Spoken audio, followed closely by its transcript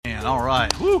Amen. All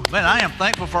right. Woo, man, I am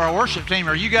thankful for our worship team.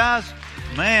 Are you guys?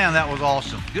 Man, that was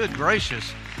awesome. Good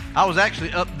gracious. I was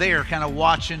actually up there kind of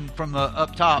watching from the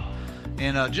up top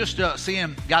and just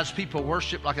seeing God's people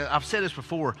worship. Like I've said this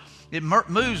before, it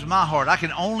moves my heart. I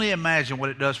can only imagine what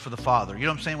it does for the Father. You know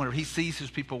what I'm saying? Whenever he sees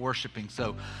his people worshiping.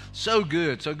 So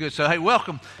good, so good. So, hey,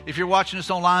 welcome. If you're watching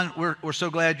us online, we're so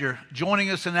glad you're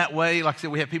joining us in that way. Like I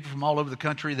said, we have people from all over the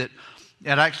country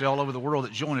and actually all over the world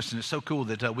that join us, and it's so cool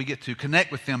that we get to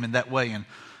connect with them in that way and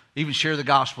even share the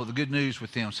gospel, the good news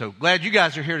with them. So glad you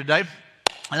guys are here today.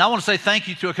 And I want to say thank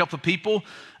you to a couple of people.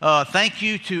 Thank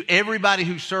you to everybody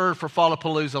who served for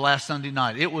Fallapalooza last Sunday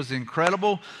night. It was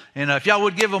incredible. And if y'all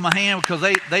would give them a hand, because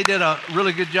they did a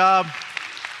really good job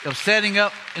of setting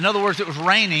up. In other words, it was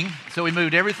raining, so we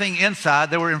moved everything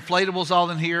inside. There were inflatables all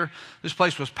in here. This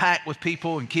place was packed with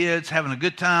people and kids having a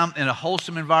good time in a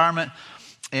wholesome environment.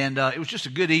 And it was just a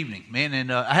good evening, man. And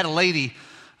I had a lady,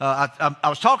 I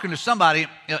was talking to somebody,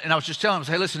 and I was just telling them,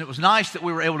 hey, listen, it was nice that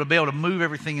we were able to move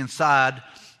everything inside,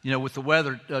 with the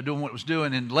weather doing what it was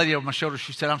doing. And the lady over my shoulder,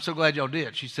 she said, I'm so glad y'all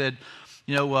did. She said,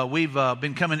 we've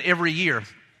been coming every year.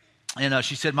 And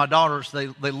she said, my daughters,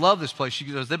 they love this place. She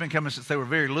goes, they've been coming since they were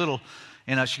very little.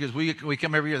 And she goes, we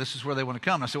come every year. This is where they want to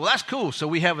come. And I said, well, that's cool. So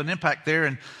we have an impact there.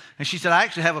 And she said, I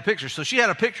actually have a picture. So she had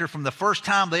a picture from the first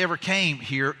time they ever came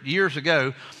here years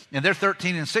ago. And they're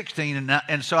 13 and 16.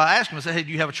 And so I asked them, I said, hey,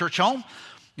 do you have a church home?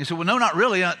 He said, well, no, not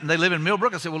really. And they live in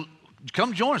Millbrook. I said, well,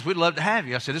 come join us. We'd love to have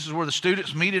you. I said, this is where the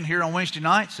students meet in here on Wednesday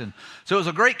nights. And so it was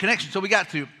a great connection. So we got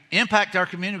to impact our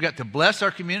community. We got to bless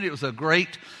our community. It was a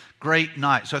great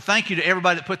night. So thank you to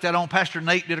everybody that put that on. Pastor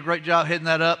Nate did a great job heading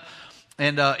that up.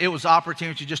 And it was an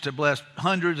opportunity just to bless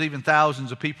hundreds, even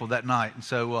thousands of people that night. And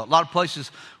so a lot of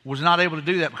places was not able to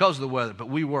do that because of the weather, but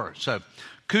we were. So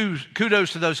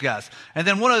kudos to those guys. And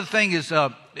then one other thing is,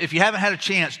 if you haven't had a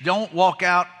chance, don't walk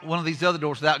out one of these other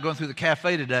doors without going through the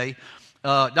cafe today.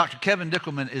 Dr. Kevin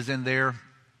Dickelman is in there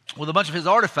with a bunch of his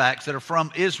artifacts that are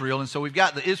from Israel. And so we've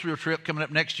got the Israel trip coming up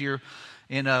next year.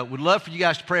 And we'd love for you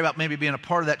guys to pray about maybe being a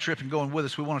part of that trip and going with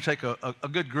us. We want to take a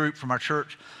good group from our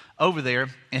church over there,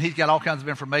 and he's got all kinds of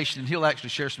information, and he'll actually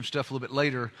share some stuff a little bit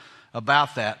later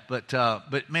about that. But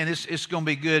man, it's going to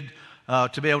be good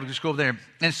to be able to just go over there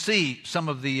and see some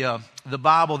of the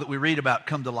Bible that we read about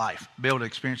come to life, be able to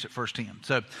experience it firsthand.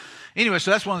 So anyway, so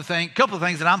that's one of the things, a couple of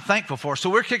things that I'm thankful for. So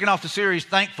we're kicking off the series,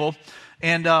 Thankful,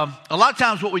 and a lot of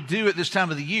times what we do at this time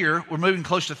of the year, we're moving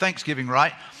close to Thanksgiving,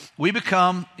 right? We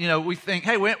become, we think,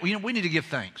 hey, we need to give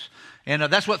thanks. And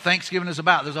that's what Thanksgiving is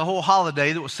about. There's a whole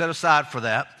holiday that was set aside for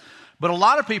that. But a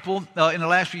lot of people in the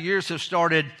last few years have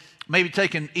started maybe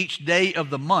taking each day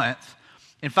of the month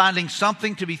and finding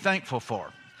something to be thankful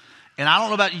for. And I don't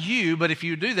know about you, but if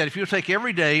you do that, if you take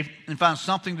every day and find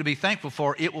something to be thankful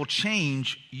for, it will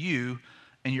change you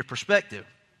and your perspective.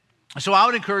 So I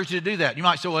would encourage you to do that. You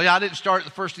might say, well, I didn't start at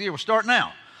the first of the year. Well, start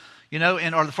now. Or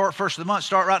the first of the month,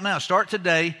 start right now. Start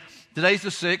today. Today's the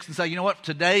 6th, and say, you know what,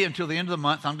 today until the end of the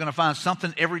month, I'm going to find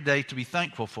something every day to be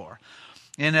thankful for.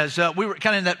 And as we were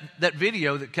kind of in that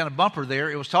video, that kind of bumper there,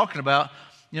 it was talking about,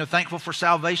 thankful for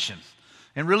salvation.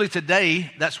 And really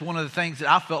today, that's one of the things that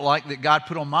I felt like that God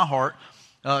put on my heart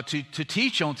to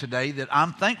teach on today that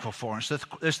I'm thankful for. And so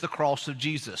it's the cross of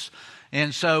Jesus.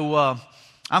 And so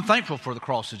I'm thankful for the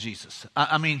cross of Jesus.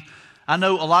 I mean, I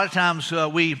know a lot of times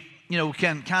we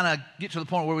can kind of get to the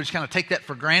point where we just kind of take that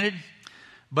for granted.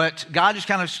 But God just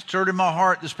kind of stirred in my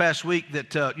heart this past week that,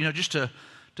 just to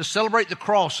celebrate the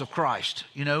cross of Christ,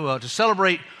 to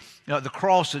celebrate the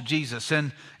cross of Jesus.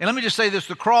 And let me just say this,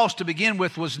 the cross to begin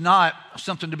with was not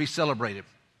something to be celebrated.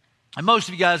 And most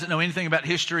of you guys that know anything about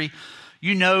history,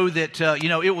 you know that,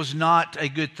 it was not a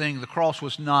good thing. The cross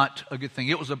was not a good thing.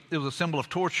 It was a symbol of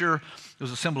torture. It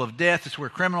was a symbol of death. It's where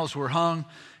criminals were hung.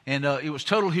 And it was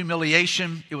total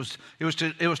humiliation. It was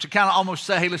to kind of almost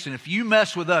say, hey, listen, if you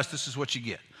mess with us, this is what you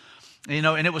get.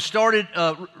 And it was started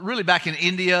really back in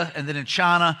India and then in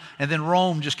China, and then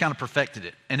Rome just kind of perfected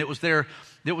it. And it was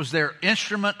their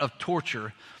instrument of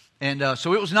torture. And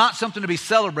so it was not something to be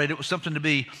celebrated. It was something to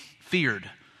be feared.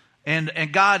 And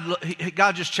God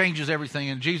just changes everything,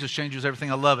 and Jesus changes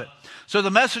everything. I love it. So the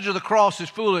message of the cross is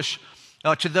foolish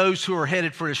to those who are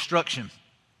headed for destruction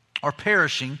or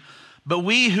perishing, but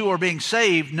we who are being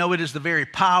saved know it is the very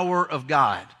power of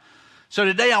God. So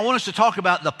today I want us to talk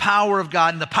about the power of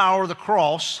God and the power of the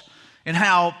cross and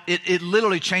how it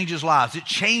literally changes lives. It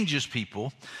changes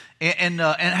people and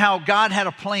how God had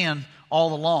a plan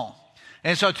all along.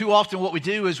 And so too often what we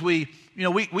do is we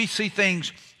see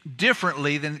things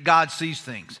differently than God sees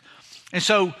things. And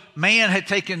so man had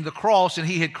taken the cross and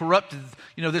he had corrupted,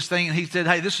 this thing. And he said,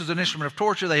 hey, this is an instrument of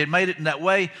torture. They had made it in that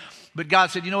way. but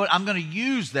God said, you know what, I'm going to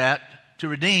use that to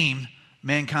redeem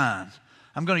mankind.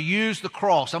 I'm going to use the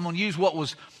cross. I'm going to use what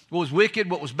was wicked,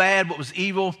 what was bad, what was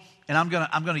evil, and I'm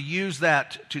going to use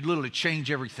that to literally change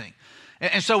everything.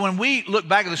 And so when we look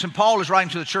back at this, and Paul is writing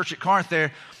to the church at Corinth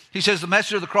there, he says the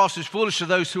message of the cross is foolish to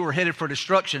those who are headed for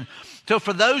destruction. So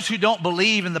for those who don't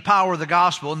believe in the power of the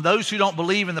gospel, and those who don't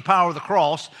believe in the power of the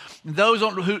cross, and those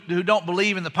who don't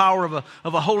believe in the power of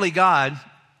a holy God,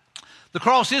 the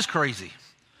cross is crazy.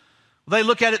 They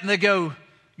look at it and they go,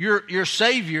 your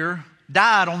Savior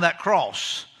died on that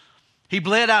cross. He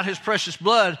bled out his precious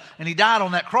blood and he died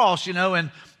on that cross,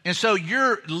 and so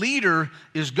your leader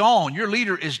is gone. Your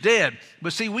leader is dead.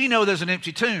 But see, we know there's an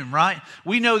empty tomb, right?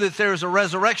 We know that there's a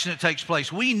resurrection that takes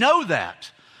place. We know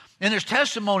that. And there's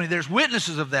testimony, there's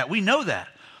witnesses of that. We know that.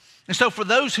 And so for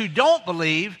those who don't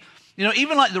believe,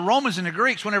 even like the Romans and the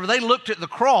Greeks, whenever they looked at the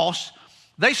cross,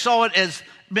 they saw it as,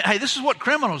 hey, this is what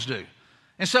criminals do.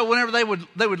 And so whenever they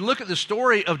would look at the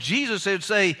story of Jesus, they would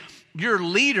say, your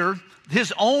leader,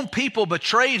 his own people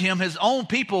betrayed him. His own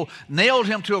people nailed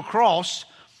him to a cross.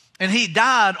 And he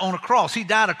died on a cross. He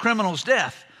died a criminal's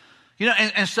death.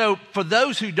 And so for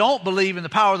those who don't believe in the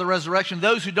power of the resurrection,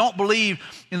 those who don't believe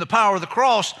in the power of the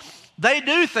cross, they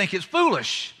do think it's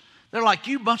foolish. They're like,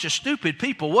 you bunch of stupid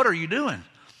people, what are you doing?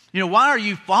 Why are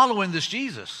you following this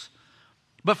Jesus?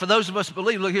 But for those of us who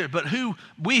believe, look here, but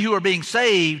we who are being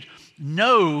saved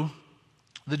know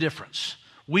the difference.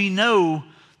 We know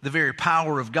the very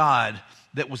power of God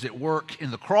that was at work in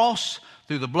the cross,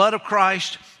 through the blood of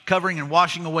Christ, covering and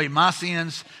washing away my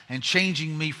sins and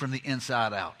changing me from the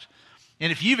inside out.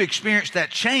 And if you've experienced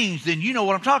that change, then you know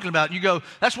what I'm talking about. You go,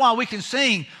 that's why we can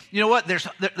sing,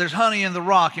 there's honey in the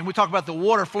rock. And we talk about the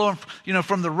water flowing,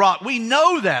 from the rock. We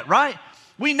know that, right?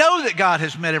 We know that God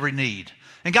has met every need.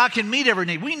 And God can meet every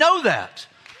need. We know that.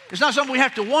 It's not something we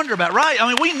have to wonder about, right? I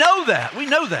mean, we know that. We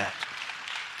know that.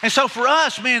 And so for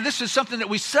us, man, this is something that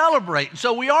we celebrate. And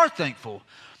so we are thankful.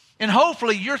 And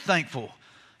hopefully you're thankful.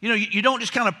 You don't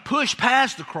just kind of push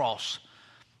past the cross.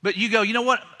 But you go, you know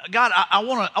what, God, I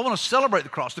want to celebrate the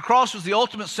cross. The cross was the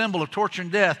ultimate symbol of torture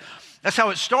and death. That's how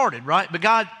it started, right? But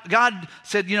God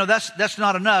said, that's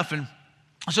not enough. And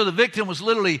so the victim was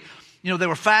literally, they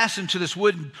were fastened to this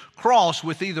wooden cross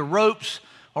with either ropes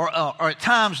or at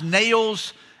times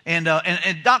nails. And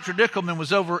Dr. Dickelman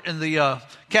was over in the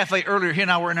cafe earlier. He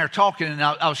and I were in there talking, and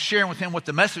I was sharing with him what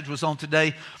the message was on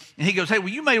today. And he goes, hey, well,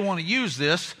 you may want to use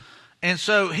this. And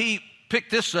so he picked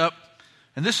this up,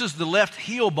 and this is the left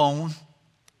heel bone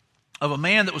of a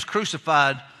man that was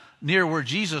crucified near where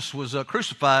Jesus was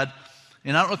crucified.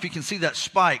 And I don't know if you can see that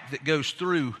spike that goes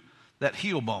through that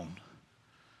heel bone.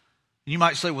 You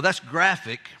might say, well, that's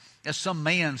graphic. That's some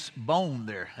man's bone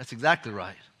there. That's exactly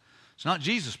right. It's not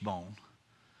Jesus' bone.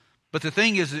 But the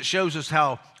thing is, it shows us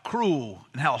how cruel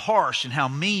and how harsh and how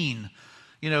mean,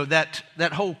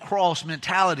 that whole cross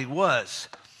mentality was.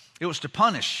 It was to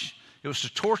punish. It was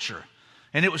to torture.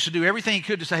 And it was to do everything he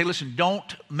could to say, hey, listen,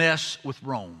 don't mess with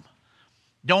Rome.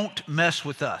 Don't mess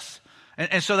with us.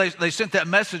 And so they sent that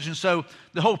message. And so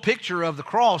the whole picture of the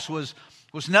cross was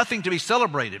nothing to be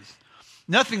celebrated.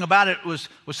 Nothing about it was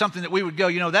something that we would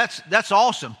go, that's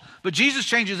awesome. But Jesus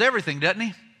changes everything, doesn't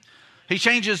he? He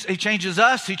changes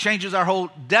us. He changes our whole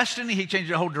destiny. He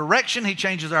changes our whole direction. He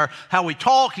changes how we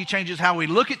talk. He changes how we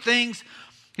look at things.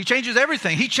 He changes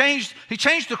everything. He changed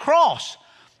the cross.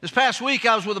 This past week,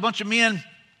 I was with a bunch of men,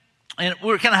 and we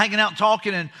were kind of hanging out and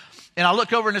talking, and I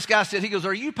look over, and this guy said, he goes,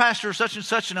 are you pastor such and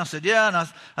such? And I said, yeah. And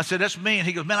I said, that's me. And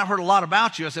he goes, man, I've heard a lot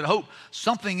about you. I said, I hope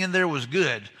something in there was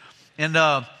good.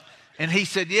 And he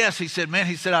said, yes. He said, man,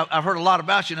 I've heard a lot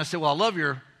about you. And I said, well,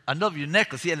 I love your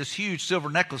necklace. He had this huge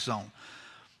silver necklace on.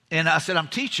 And I said, I'm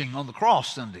teaching on the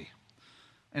cross Sunday.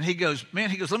 And he goes, let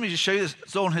me just show you this.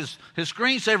 So on his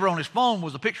screensaver on his phone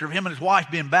was a picture of him and his wife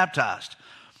being baptized.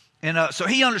 And so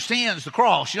he understands the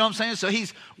cross, you know what I'm saying? So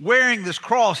he's wearing this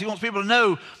cross. He wants people to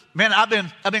know, man, I've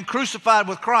been crucified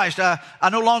with Christ. I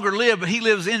no longer live, but he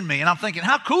lives in me. And I'm thinking,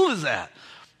 how cool is that?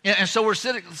 And so we're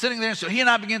sitting there, and so he and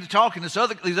I begin to talk, and these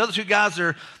other two guys,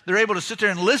 they're able to sit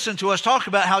there and listen to us talk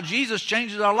about how Jesus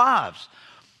changes our lives.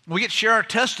 We get to share our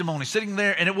testimony sitting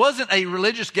there, and it wasn't a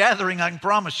religious gathering, I can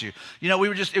promise you.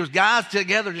 It was guys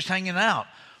together just hanging out.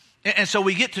 And so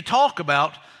we get to talk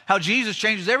about how Jesus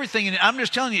changes everything. And I'm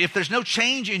just telling you, if there's no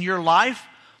change in your life,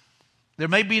 there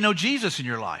may be no Jesus in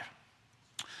your life.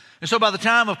 And so by the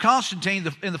time of Constantine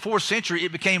in the 4th century,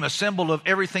 it became a symbol of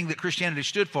everything that Christianity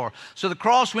stood for. So the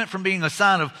cross went from being a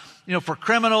sign of, for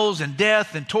criminals and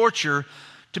death and torture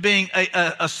to being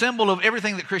a symbol of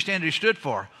everything that Christianity stood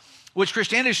for, which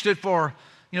Christianity stood for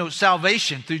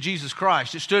salvation through Jesus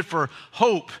Christ. It stood for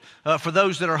hope for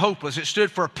those that are hopeless. It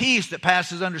stood for peace that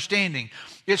passes understanding.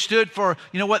 It stood for,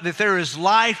 that there is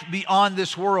life beyond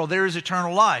this world. There is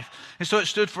eternal life. And so it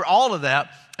stood for all of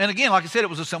that. And again, like I said, it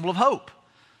was a symbol of hope.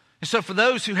 And so for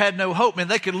those who had no hope, man,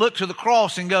 they could look to the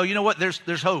cross and go,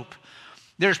 there's hope.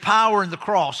 There's power in the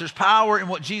cross. There's power in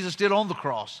what Jesus did on the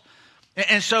cross.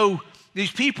 And so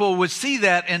these people would see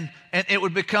that, and it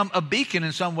would become a beacon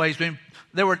in some ways. I mean,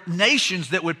 there were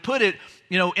nations that would put it,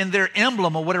 in their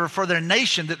emblem or whatever for their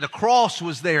nation, that the cross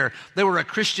was there. They were a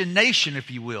Christian nation, if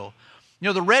you will.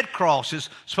 The Red Cross is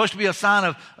supposed to be a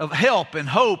sign of help and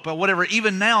hope or whatever,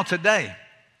 even now today.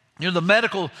 The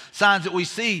medical signs that we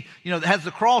see, that has the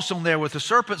cross on there with the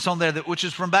serpents on there, which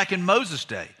is from back in Moses'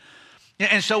 day.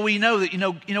 And so we know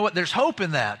that, there's hope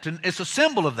in that. And it's a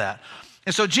symbol of that.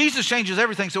 And so Jesus changes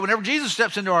everything. So whenever Jesus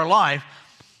steps into our life,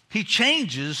 he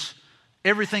changes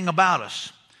everything about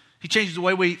us. He changes the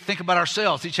way we think about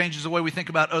ourselves. He changes the way we think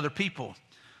about other people.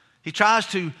 He tries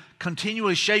to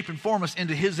continually shape and form us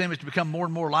into his image to become more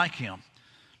and more like him.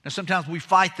 Now, sometimes we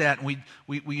fight that and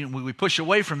we push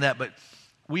away from that, but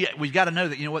we've got to know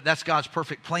that, that's God's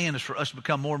perfect plan, is for us to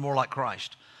become more and more like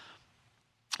Christ.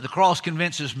 The cross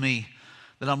convinces me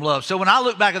that I'm loved. So when I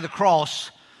look back at the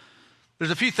cross, there's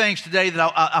a few things today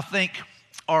that I think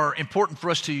are important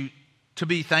for us to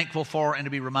be thankful for and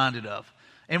to be reminded of.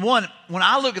 And one, when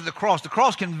I look at the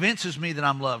cross convinces me that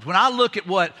I'm loved. When I look at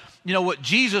what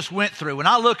Jesus went through, when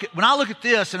I look at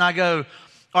this and I go,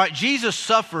 all right, Jesus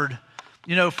suffered,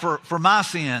 for my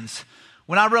sins.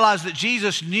 When I realize that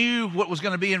Jesus knew what was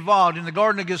going to be involved in the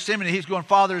Garden of Gethsemane, he's going,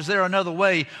 Father, is there another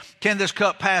way? Can this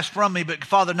cup pass from me? But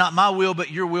Father, not my will, but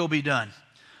your will be done.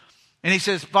 And he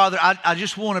says, Father, I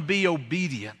just want to be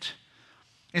obedient.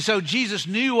 And so Jesus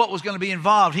knew what was going to be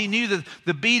involved. He knew that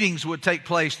the beatings would take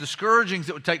place, the scourgings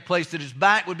that would take place, that his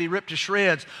back would be ripped to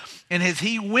shreds. And as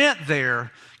he went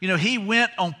there, he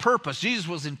went on purpose. Jesus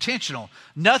was intentional.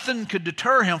 Nothing could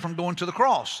deter him from going to the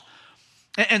cross.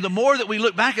 And the more that we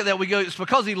look back at that, we go, it's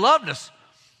because he loved us.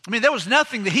 I mean, there was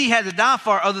nothing that he had to die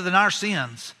for other than our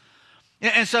sins.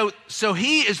 And so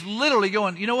he is literally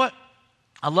going, you know what?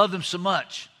 I love them so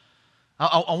much.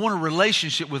 I want a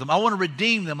relationship with them. I want to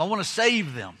redeem them. I want to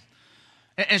save them.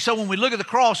 And so when we look at the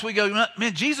cross, we go,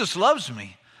 man, Jesus loves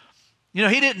me.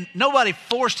 Nobody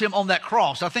forced him on that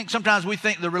cross. I think sometimes we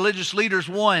think the religious leaders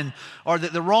won, or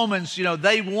that the Romans,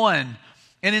 they won.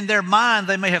 And in their mind,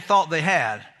 they may have thought they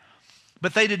had.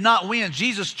 But they did not win.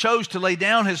 Jesus chose to lay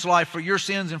down his life for your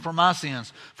sins and for my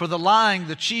sins, for the lying,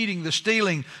 the cheating, the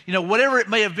stealing, whatever it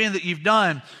may have been that you've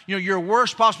done, your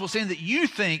worst possible sin that you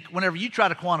think whenever you try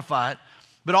to quantify it.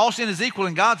 But all sin is equal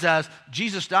in God's eyes.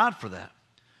 Jesus died for that.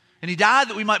 And he died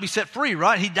that we might be set free,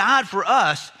 right? He died for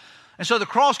us. And so the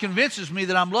cross convinces me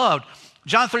that I'm loved.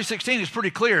 John 3:16 is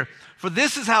pretty clear. For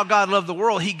this is how God loved the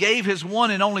world. He gave his one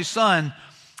and only Son,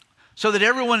 so that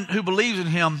everyone who believes in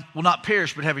him will not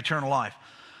perish but have eternal life.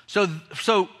 So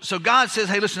God says,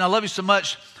 hey, listen, I love you so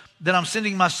much that I'm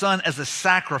sending my Son as a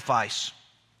sacrifice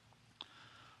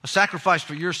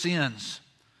for your sins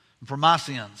and for my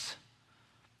sins.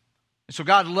 And so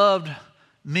God loved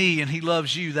me, and he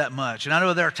loves you that much. And I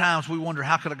know there are times we wonder,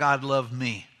 how could a God love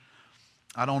me?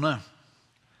 I don't know.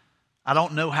 I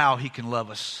don't know how he can love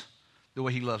us the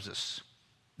way he loves us.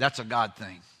 That's a God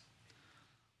thing.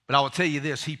 But I will tell you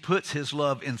this, he puts his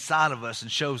love inside of us and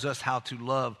shows us how to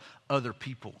love other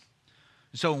people.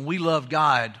 And so when we love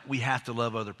God, we have to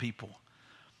love other people.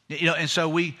 And so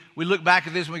we look back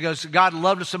at this and we go, so God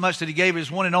loved us so much that he gave his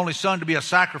one and only Son to be a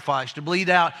sacrifice, to bleed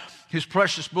out his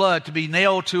precious blood, to be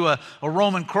nailed to a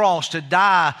Roman cross, to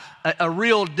die a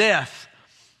real death,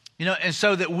 and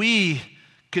so that we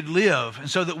could live and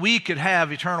so that we could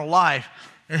have eternal life.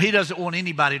 And he doesn't want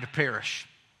anybody to perish.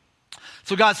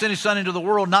 So God sent his Son into the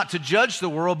world not to judge the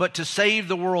world, but to save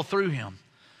the world through him.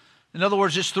 In other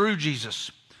words, just through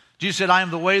Jesus. Jesus said, I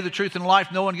am the way, the truth, and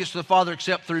life. No one gets to the Father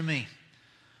except through me.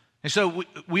 And so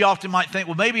we often might think,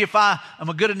 well, maybe if I am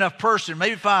a good enough person,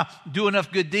 maybe if I do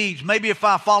enough good deeds, maybe if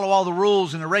I follow all the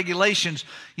rules and the regulations,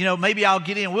 maybe I'll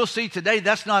get in. We'll see today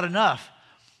that's not enough.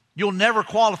 You'll never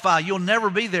qualify. You'll never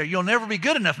be there. You'll never be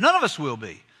good enough. None of us will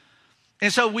be.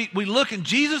 And so we look, and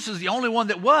Jesus is the only one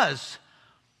that was.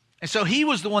 And so he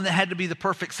was the one that had to be the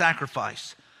perfect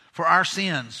sacrifice for our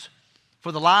sins,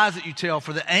 for the lies that you tell,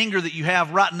 for the anger that you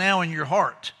have right now in your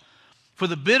heart, for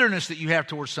the bitterness that you have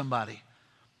towards somebody,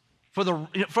 for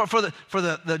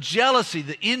the jealousy,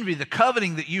 the envy, the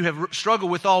coveting that you have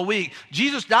struggled with all week.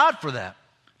 Jesus died for that,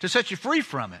 to set you free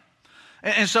from it.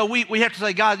 And so we have to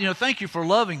say, God, thank you for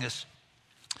loving us.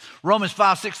 Romans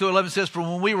 5:6-11 says, for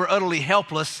when we were utterly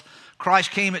helpless, Christ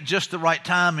came at just the right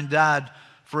time and died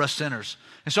for us sinners.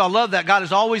 And so I love that. God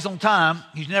is always on time.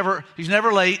 He's never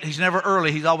late. He's never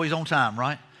early. He's always on time,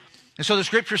 right? And so the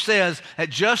scripture says at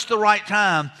just the right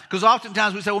time, because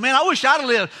oftentimes we say, well, man, I wish I'd have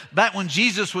lived back when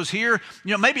Jesus was here.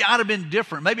 Maybe I'd have been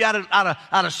different. Maybe I'd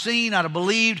have seen, I'd have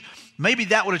believed. Maybe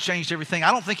that would have changed everything.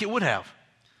 I don't think it would have.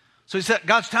 So he said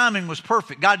God's timing was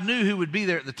perfect. God knew who would be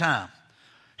there at the time.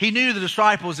 He knew the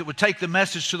disciples that would take the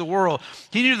message to the world.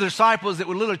 He knew the disciples that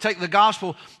would literally take the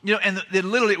gospel, and then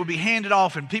literally it would be handed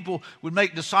off, and people would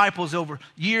make disciples over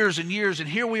years and years. And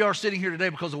here we are sitting here today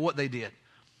because of what they did.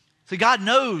 See, God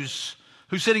knows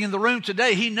who's sitting in the room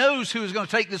today. He knows who is going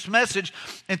to take this message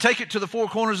and take it to the four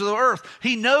corners of the earth.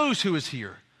 He knows who is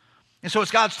here. And so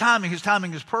it's God's timing. His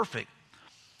timing is perfect.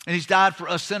 And he's died for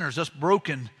us sinners, us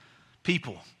broken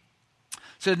people.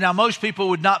 Said, now most people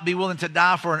would not be willing to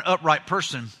die for an upright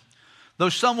person, though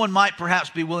someone might perhaps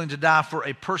be willing to die for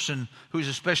a person who is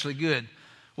especially good.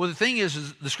 Well, the thing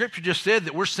is the scripture just said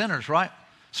that we're sinners, right?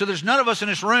 So there's none of us in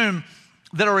this room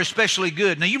that are especially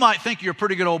good. Now, you might think you're a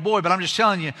pretty good old boy, but I'm just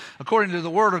telling you, according to the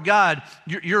Word of God,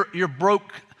 you're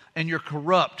broke and you're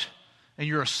corrupt and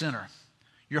you're a sinner.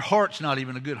 Your heart's not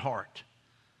even a good heart.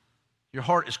 Your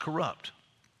heart is corrupt.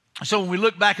 So when we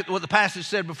look back at what the passage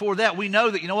said before that, we know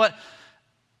that, you know what?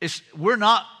 We're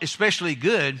not especially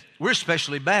good. We're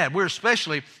especially bad. We're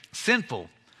especially sinful.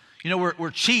 We're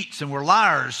cheats and we're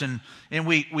liars and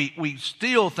we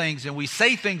steal things and we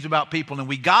say things about people and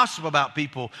we gossip about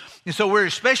people. And so we're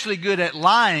especially good at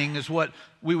lying is what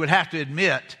we would have to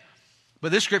admit.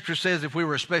 But this scripture says if we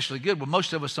were especially good, well,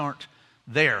 most of us aren't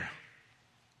there.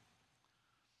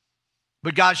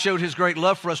 But God showed his great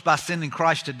love for us by sending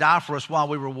Christ to die for us while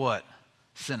we were what?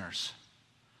 Sinners.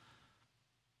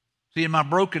 See, in my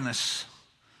brokenness,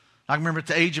 I remember at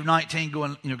the age of 19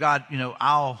 going, God,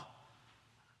 I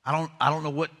don't know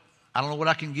what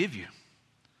I can give you.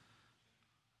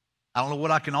 I don't know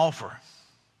what I can offer.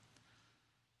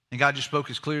 And God just spoke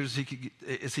as clear as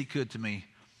he could to me.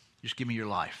 Just give me your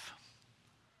life.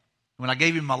 When I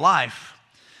gave him my life,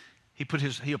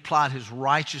 he applied his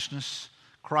righteousness,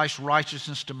 Christ's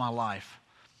righteousness to my life.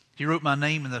 He wrote my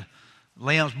name in the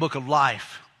Lamb's book of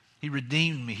life. He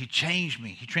redeemed me. He changed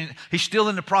me. He's still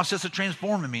in the process of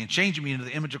transforming me and changing me into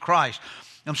the image of Christ.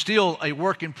 I'm still a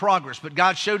work in progress, but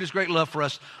God showed his great love for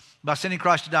us by sending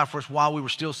Christ to die for us while we were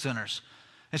still sinners.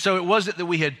 And so it wasn't that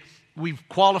we've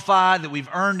qualified, that we've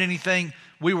earned anything.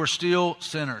 We were still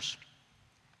sinners.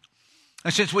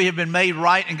 And since we have been made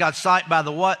right in God's sight by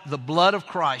the what? The blood of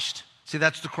Christ. See,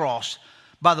 that's the cross.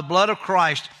 By the blood of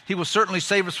Christ, he will certainly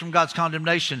save us from God's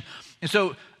condemnation. And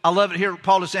so I love it here.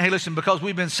 Paul is saying, hey, listen, because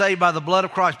we've been saved by the blood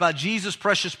of Christ, by Jesus'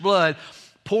 precious blood,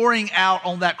 pouring out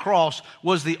on that cross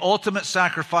was the ultimate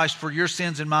sacrifice for your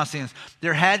sins and my sins.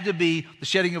 There had to be the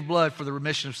shedding of blood for the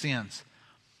remission of sins.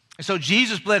 And so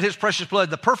Jesus bled his precious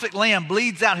blood. The perfect lamb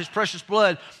bleeds out his precious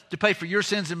blood to pay for your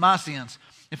sins and my sins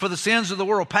and for the sins of the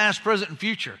world, past, present, and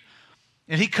future.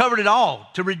 And he covered it all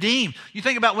to redeem. You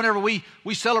think about whenever we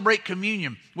celebrate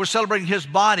communion, we're celebrating his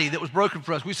body that was broken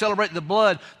for us. We celebrate the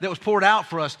blood that was poured out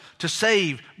for us to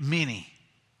save many.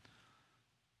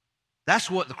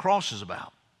 That's what the cross is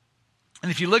about.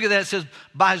 And if you look at that, it says,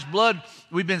 by his blood,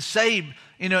 we've been saved,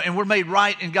 and we're made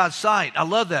right in God's sight. I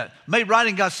love that. Made right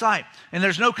in God's sight. And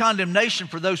there's no condemnation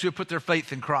for those who have put their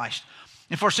faith in Christ.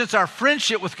 And for since our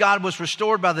friendship with God was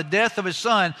restored by the death of his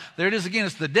son, there it is again,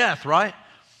 it's the death, right?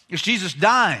 It's Jesus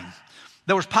dying.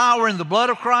 There was power in the blood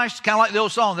of Christ, kind of like the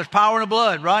old song. There's power in the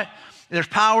blood, right? There's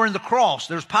power in the cross.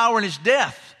 There's power in his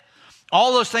death.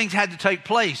 All those things had to take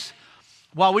place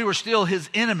while we were still his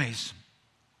enemies.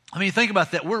 I mean, think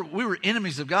about that. We were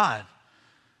enemies of God.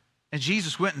 And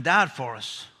Jesus went and died for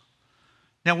us.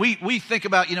 Now, we think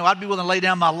about, I'd be willing to lay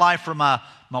down my life for my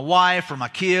wife or my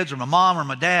kids or my mom or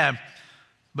my dad.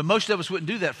 But most of us wouldn't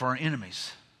do that for our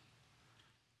enemies.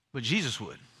 But Jesus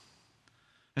would.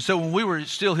 And so when we were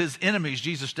still his enemies,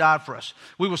 Jesus died for us.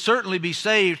 We will certainly be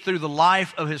saved through the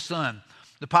life of his son,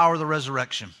 the power of the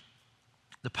resurrection.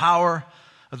 The power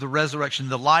of the resurrection,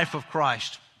 the life of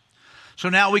Christ. So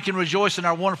now we can rejoice in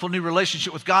our wonderful new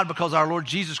relationship with God because our Lord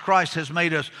Jesus Christ has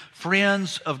made us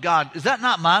friends of God. Is that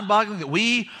not mind-boggling that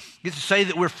we get to say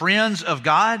that we're friends of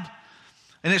God?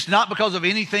 And it's not because of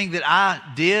anything that I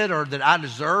did or that I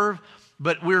deserve,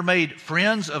 but we're made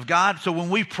friends of God. So when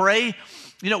we pray,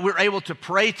 we're able to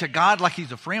pray to God like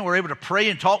he's a friend. We're able to pray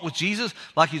and talk with Jesus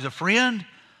like he's a friend.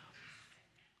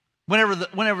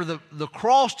 Whenever the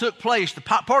cross took place,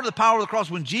 part of the power of the cross,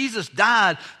 when Jesus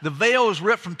died, the veil was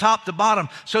ripped from top to bottom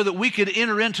so that we could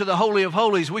enter into the Holy of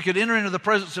Holies. We could enter into the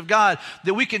presence of God,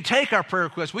 that we can take our prayer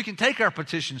requests. We can take our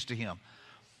petitions to him.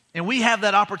 And we have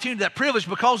that opportunity, that privilege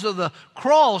because of the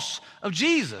cross of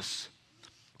Jesus.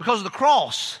 because of the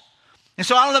cross. And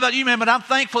so I don't know about you, man, but I'm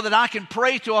thankful that I can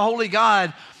pray to a holy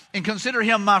God and consider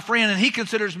him my friend, and he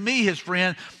considers me his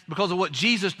friend because of what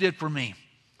Jesus did for me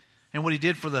and what he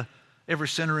did for every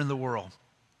sinner in the world.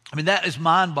 I mean, that is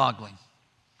mind-boggling.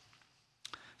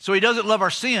 So he doesn't love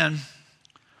our sin,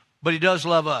 but he does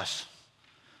love us.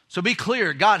 So be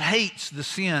clear, God hates the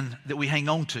sin that we hang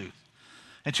on to.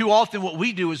 And too often what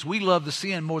we do is we love the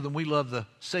sin more than we love the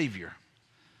Savior.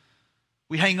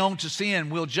 We hang on to sin,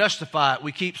 we'll justify it.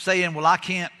 We keep saying, well, I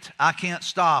can't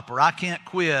stop, or I can't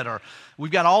quit, or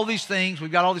we've got all these things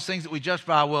that we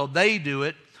justify. Well, they do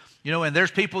it, and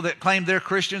there's people that claim they're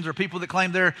Christians, or people that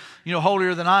claim they're,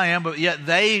 holier than I am, but yet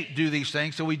they do these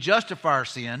things. So we justify our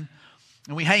sin,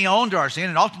 and we hang on to our sin,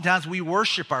 and oftentimes we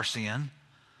worship our sin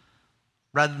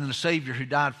rather than the Savior who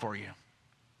died for you.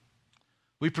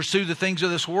 We pursue the things of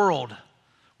this world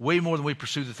way more than we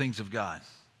pursue the things of God.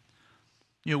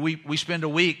 We spend a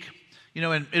week,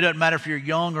 and it doesn't matter if you're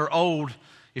young or old.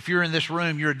 If you're in this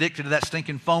room, you're addicted to that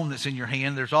stinking phone that's in your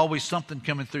hand. There's always something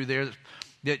coming through there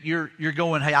that you're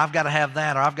going, hey, I've got to have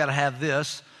that, or I've got to have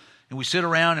this. And we sit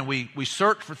around and we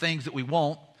search for things that we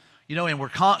want, and we're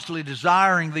constantly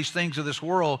desiring these things of this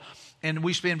world, and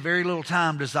we spend very little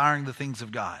time desiring the things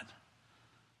of God.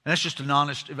 And that's just an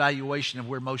honest evaluation of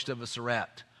where most of us are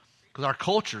at. Because our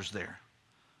culture's there.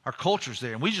 Our culture's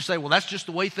there. And we just say, well, that's just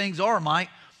the way things are, Mike.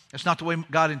 That's not the way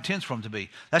God intends for them to be.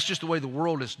 That's just the way the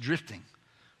world is drifting.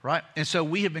 Right? And so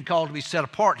we have been called to be set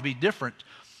apart, to be different,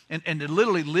 and to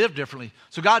literally live differently.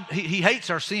 So God, He hates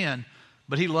our sin,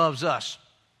 but He loves us.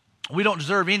 We don't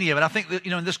deserve any of it. I think that,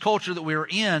 in this culture that we're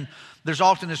in, there's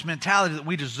often this mentality that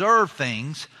we deserve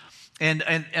things. And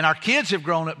our kids have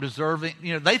grown up deserving,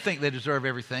 they think they deserve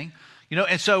everything.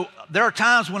 And so there are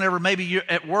times whenever maybe you're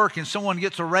at work and someone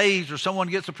gets a raise or someone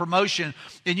gets a promotion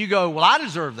and you go, well, I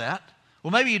deserve that. Well,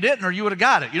 maybe you didn't, or you would have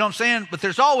got it. You know what I'm saying? But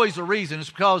there's always a reason.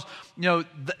 It's because,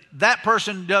 that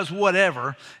person does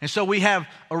whatever. And so we have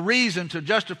a reason to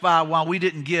justify why we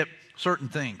didn't get certain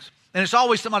things. And it's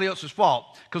always somebody else's fault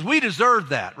because we deserve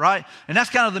that, right? And that's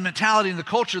kind of the mentality and the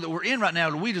culture that we're in right now,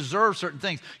 that we deserve certain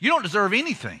things. You don't deserve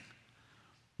anything.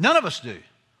 None of us do.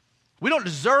 We don't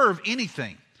deserve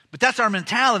anything. But that's our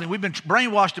mentality. We've been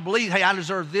brainwashed to believe, hey, I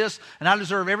deserve this, and I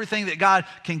deserve everything that God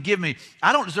can give me.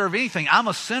 I don't deserve anything. I'm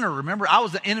a sinner. Remember, I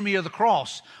was the enemy of the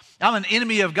cross. I'm an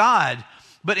enemy of God.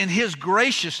 But in His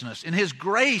graciousness, in His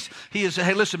grace, He has said,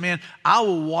 hey, listen, man, I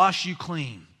will wash you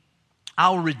clean.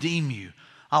 I'll redeem you.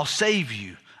 I'll save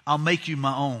you. I'll make you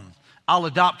my own. I'll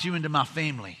adopt you into my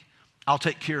family. I'll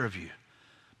take care of you.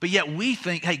 But yet we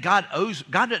think, hey, God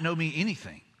doesn't owe me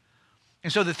anything.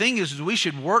 And so the thing is we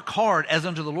should work hard as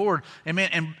unto the Lord.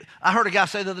 And I heard a guy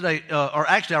say the other day, or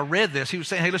actually I read this. He was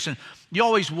saying, hey, listen, you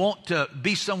always want to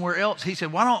be somewhere else. He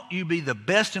said, why don't you be the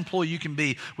best employee you can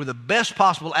be with the best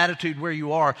possible attitude where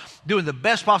you are, doing the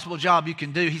best possible job you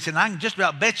can do. He said, I can just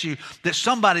about bet you that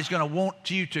somebody's going to want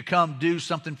you to come do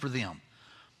something for them.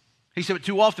 He said, but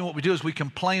too often what we do is we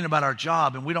complain about our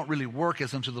job and we don't really work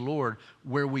as unto the Lord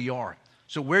where we are.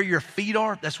 So where your feet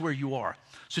are, that's where you are.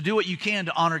 So do what you can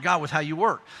to honor God with how you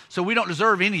work. So we don't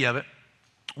deserve any of it.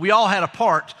 We all had a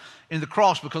part in the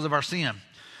cross because of our sin.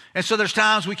 And so there's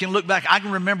times we can look back. I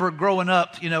can remember growing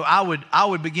up, I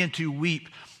would begin to weep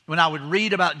when I would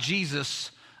read about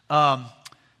Jesus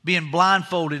being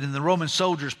blindfolded and the Roman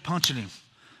soldiers punching him.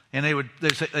 And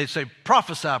they'd say,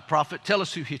 prophesy, prophet, tell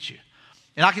us who hit you.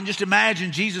 And I can just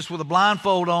imagine Jesus with a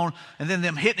blindfold on and then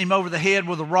them hitting him over the head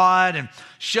with a rod and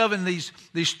shoving these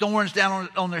thorns down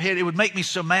on their head. It would make me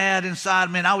so mad inside.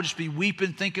 Man, I would just be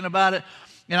weeping thinking about it.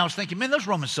 And I was thinking, man, those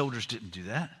Roman soldiers didn't do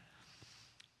that.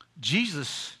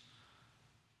 Jesus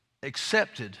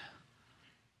accepted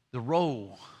the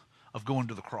role of going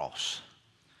to the cross.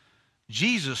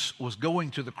 Jesus was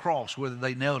going to the cross whether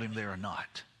they nailed him there or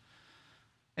not.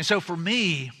 And so for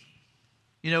me,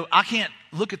 I can't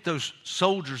look at those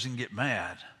soldiers and get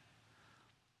mad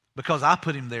because I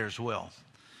put him there as well.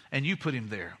 And you put him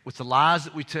there with the lies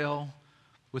that we tell,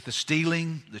 with the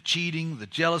stealing, the cheating, the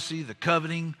jealousy, the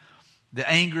coveting, the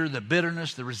anger, the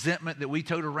bitterness, the resentment that we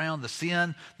tote around, the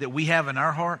sin that we have in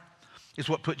our heart is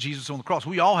what put Jesus on the cross.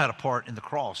 We all had a part in the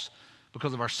cross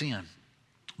because of our sin.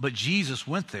 But Jesus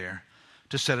went there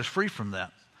to set us free from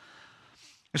that.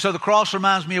 And so the cross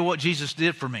reminds me of what Jesus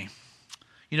did for me.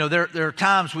 There are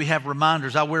times we have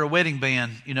reminders. I wear a wedding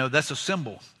band. That's a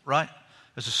symbol, right?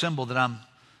 It's a symbol that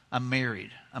I'm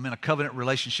married. I'm in a covenant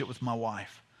relationship with my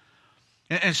wife.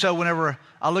 And so whenever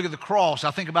I look at the cross,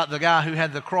 I think about the guy who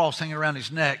had the cross hanging around his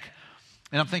neck.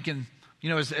 And I'm thinking,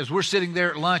 as we're sitting there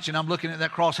at lunch and I'm looking at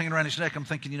that cross hanging around his neck, I'm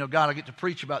thinking, God, I get to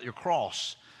preach about your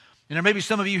cross. And there may be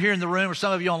some of you here in the room or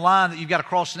some of you online that you've got a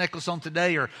cross necklace on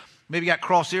today, or maybe got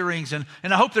cross earrings. And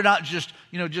I hope they're not just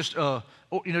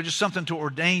something to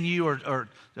ordain you or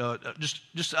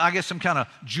just I guess some kind of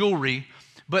jewelry.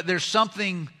 But there's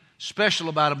something special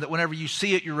about them that whenever you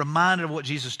see it, you're reminded of what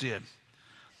Jesus did.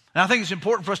 And I think it's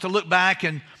important for us to look back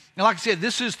and like I said,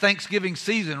 this is Thanksgiving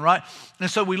season, right? And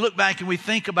so we look back and we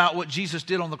think about what Jesus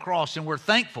did on the cross, and we're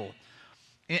thankful.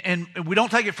 And we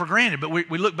don't take it for granted, but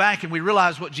we look back and we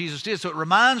realize what Jesus did. So it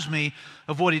reminds me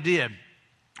of what he did.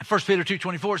 1 Peter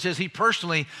 2:24 says he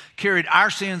personally carried our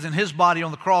sins in his body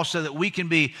on the cross so that we can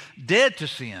be dead to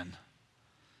sin,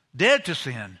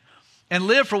 and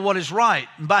live for what is right.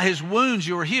 And by his wounds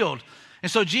you are healed. And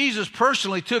so Jesus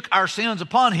personally took our sins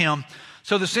upon him.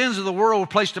 So the sins of the world were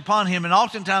placed upon him. And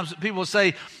oftentimes people will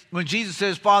say, when Jesus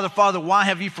says, Father, Father, why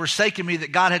have you forsaken me?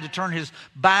 That God had to turn his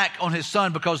back on his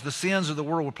son because the sins of the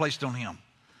world were placed on him.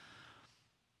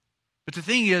 But the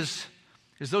thing is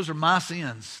those are my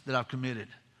sins that I've committed.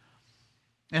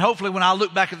 And hopefully when I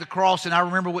look back at the cross and I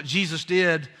remember what Jesus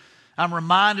did, I'm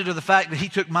reminded of the fact that he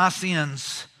took my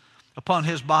sins upon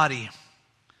his body.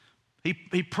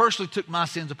 He personally took my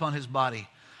sins upon his body.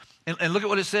 And look at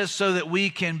what it says, so that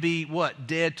we can be what?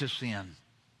 Dead to sin.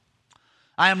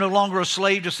 I am no longer a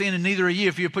slave to sin, and neither are you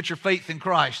if you have put your faith in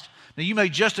Christ. Now you may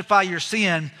justify your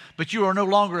sin, but you are no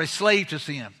longer a slave to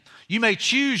sin. You may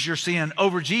choose your sin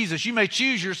over Jesus. You may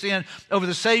choose your sin over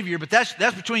the Savior, but that's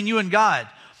between you and God.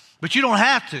 But you don't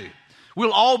have to.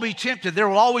 We'll all be tempted. There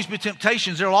will always be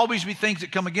temptations. There will always be things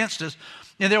that come against us.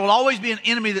 And there will always be an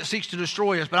enemy that seeks to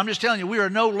destroy us. But I'm just telling you, we are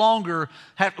no longer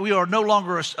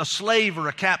a slave or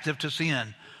a captive to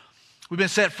sin. We've been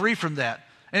set free from that.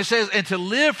 And it says, and to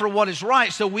live for what is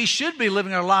right. So we should be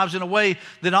living our lives in a way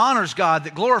that honors God,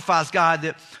 that glorifies God,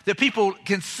 that people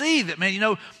can see that,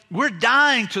 man, we're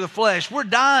dying to the flesh. We're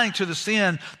dying to the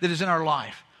sin that is in our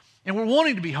life. And we're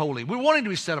wanting to be holy. We're wanting to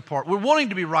be set apart. We're wanting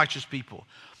to be righteous people.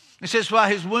 It says,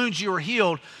 by his wounds you are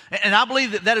healed. And I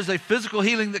believe that is a physical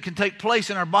healing that can take place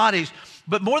in our bodies.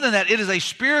 But more than that, it is a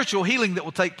spiritual healing that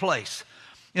will take place.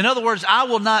 In other words, I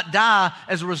will not die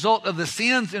as a result of the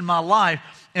sins in my life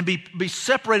and be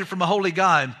separated from a holy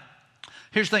God.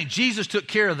 Here's the thing, Jesus took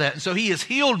care of that. And so he has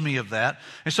healed me of that.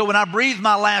 And so when I breathe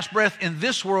my last breath in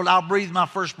this world, I'll breathe my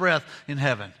first breath in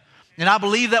heaven. And I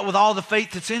believe that with all the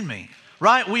faith that's in me.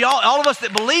 Right? All of us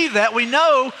that believe that, we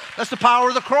know that's the power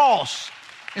of the cross.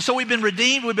 And so we've been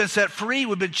redeemed, we've been set free,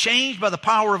 we've been changed by the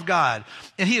power of God.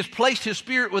 And he has placed his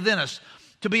Spirit within us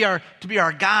to be our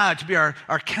guide, to be our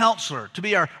counselor, to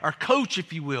be our coach,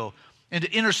 if you will, and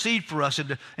to intercede for us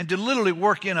and to literally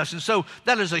work in us. And so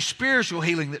that is a spiritual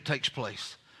healing that takes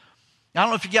place. Now, I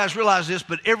don't know if you guys realize this,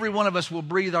 but every one of us will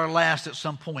breathe our last at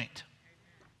some point.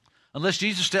 Unless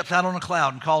Jesus steps out on a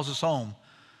cloud and calls us home.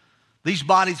 These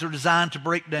bodies are designed to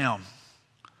break down.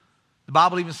 The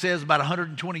Bible even says about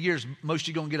 120 years, most of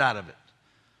you are going to get out of it.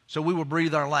 So we will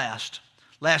breathe our last.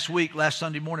 Last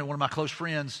Sunday morning, one of my close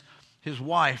friends, his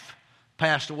wife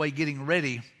passed away getting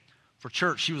ready for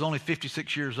church. She was only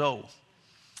 56 years old.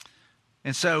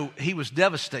 And so he was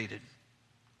devastated.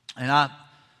 And I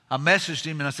messaged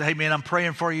him and I said, hey man, I'm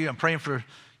praying for you. I'm praying for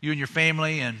you and your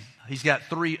family. And he's got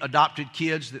 3 adopted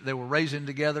kids that they were raising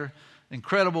together.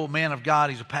 Incredible man of God.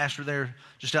 He's a pastor there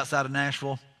just outside of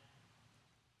Nashville.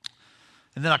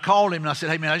 And then I called him and I said,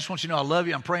 hey man, I just want you to know I love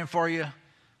you. I'm praying for you.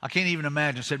 I can't even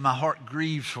imagine. I said, my heart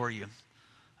grieves for you.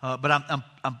 But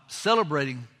I'm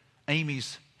celebrating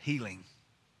Amy's healing.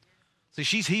 See,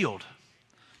 she's healed.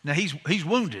 Now he's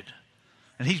wounded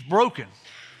and he's broken.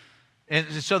 And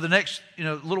so the next,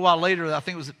 a little while later, I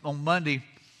think it was on Monday,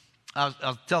 I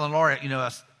was telling Laura,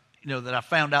 that I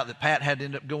found out that Pat had to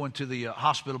end up going to the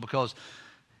hospital because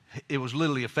it was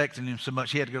literally affecting him so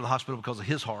much. He had to go to the hospital because of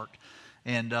his heart.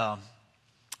 And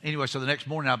anyway, so the next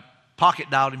morning I pocket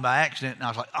dialed him by accident, and I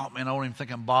was like, oh man, I don't even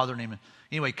think I'm bothering him. And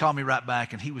anyway, he called me right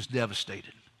back, and he was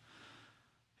devastated.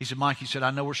 He said, Mike, he said,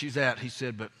 I know where she's at. He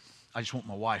said, but I just want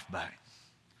my wife back.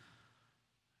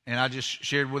 And I just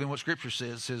shared with him what Scripture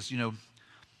says. It says,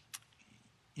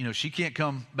 she can't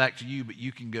come back to you, but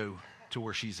you can go to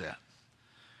where she's at.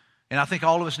 And I think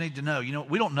all of us need to know,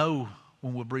 we don't know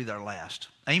when we'll breathe our last.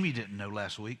 Amy didn't know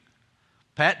last week.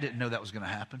 Pat didn't know that was going to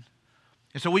happen.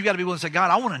 And so we've got to be willing to say,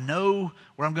 God, I want to know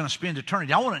where I'm going to spend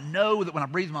eternity. I want to know that when I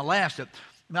breathe my last, that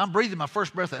I'm breathing my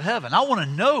first breath of heaven. I want to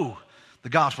know the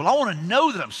gospel. I want to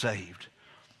know that I'm saved.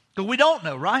 But we don't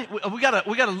know, right? We got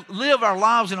to live our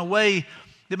lives in a way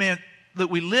that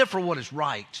we live for what is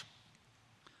right.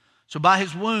 So by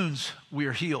his wounds, we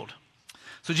are healed.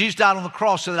 So Jesus died on the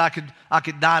cross so that I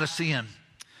could die to sin.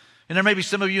 And there may be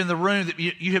some of you in the room that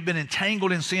you have been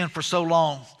entangled in sin for so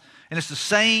long. And it's the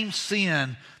same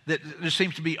sin that there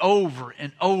seems to be over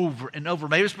and over and over.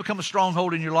 Maybe it's become a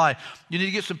stronghold in your life. You need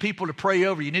to get some people to pray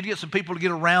over you. You need to get some people to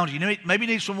get around you. Maybe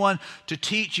you need someone to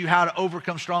teach you how to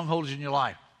overcome strongholds in your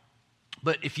life.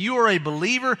 But if you are a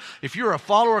believer, if you're a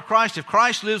follower of Christ, if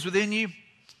Christ lives within you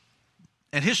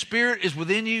and His Spirit is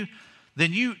within you,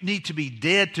 then you need to be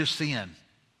dead to sin.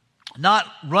 Not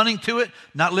running to it,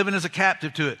 not living as a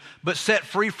captive to it, but set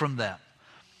free from that.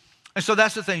 And so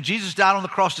that's the thing. Jesus died on the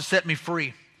cross to set me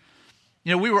free.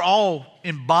 You know, we were all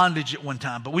in bondage at one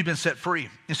time, but we've been set free.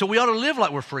 And so we ought to live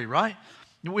like we're free, right?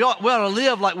 We ought to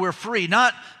live like we're free,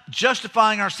 not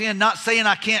justifying our sin, not saying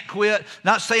I can't quit,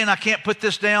 not saying I can't put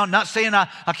this down, not saying I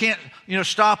can't,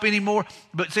 stop anymore,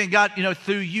 but saying, God,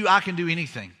 through you I can do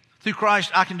anything. Through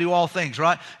Christ I can do all things,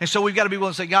 right? And so we've got to be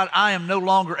willing to say, God, I am no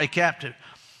longer a captive.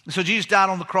 And so Jesus died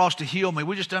on the cross to heal me.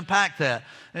 We just unpacked that.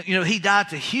 He died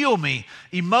to heal me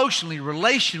emotionally,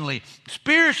 relationally,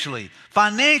 spiritually,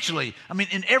 financially. I mean,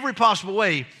 in every possible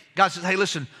way. God says, hey,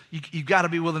 listen, you've got to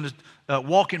be willing to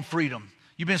walk in freedom.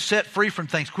 You've been set free from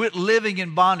things. Quit living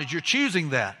in bondage. You're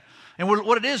choosing that. And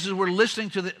what it is we're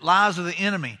listening to the lies of the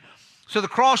enemy. So the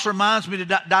cross reminds me to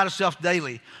die to self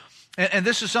daily. And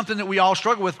this is something that we all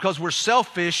struggle with because we're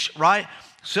selfish, right?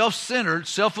 Self-centered,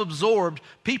 self-absorbed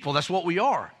people. That's what we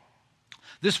are.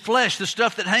 This flesh, the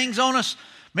stuff that hangs on us,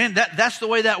 man, that's the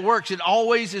way that works. It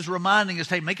always is reminding us,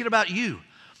 hey, make it about you.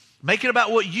 Make it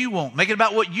about what you want. Make it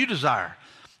about what you desire.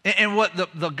 And what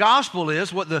the gospel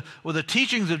is, what the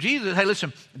teachings of Jesus, hey,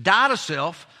 listen, die to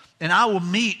self and I will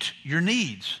meet your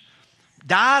needs.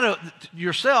 Die to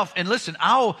yourself and listen,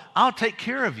 I'll take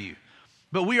care of you.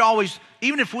 But we always,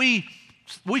 even if we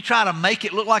try to make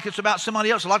it look like it's about somebody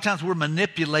else, a lot of times we're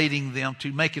manipulating them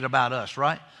to make it about us,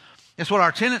 right? That's what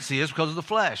our tendency is because of the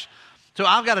flesh. So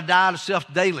I've got to die to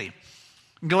self daily.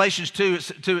 In Galatians 2,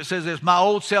 it says this, my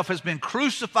old self has been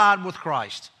crucified with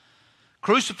Christ.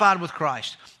 Crucified with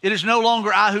Christ. It is no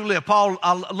longer I who live. Paul,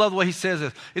 I love the way he says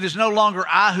this. It is no longer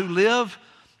I who live,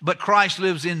 but Christ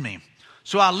lives in me.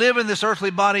 So I live in this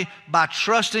earthly body by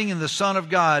trusting in the Son of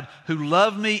God who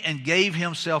loved me and gave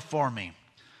himself for me.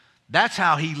 That's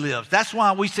how he lives. That's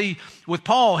why we see with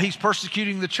Paul, he's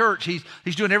persecuting the church.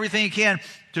 He's doing everything he can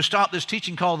to stop this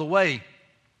teaching called the way.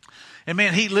 And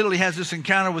man, he literally has this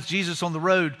encounter with Jesus on the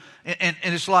road, and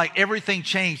it's like everything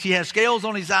changed. He has scales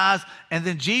on his eyes, and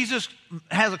then Jesus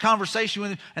has a conversation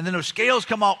with him, and then those scales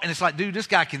come off, and it's like, dude, this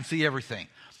guy can see everything.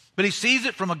 But he sees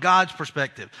it from a God's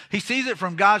perspective. He sees it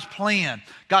from God's plan,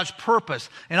 God's purpose.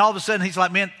 And all of a sudden, he's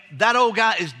like, man, that old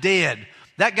guy is dead.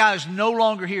 That guy is no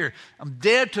longer here. I'm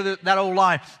dead to that old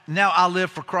life. Now I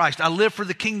live for Christ. I live for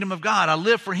the kingdom of God. I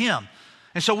live for him.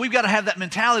 And so we've got to have that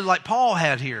mentality like Paul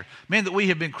had here. Man, that we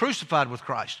have been crucified with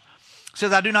Christ. It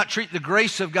says, I do not treat the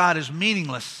grace of God as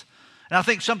meaningless. And I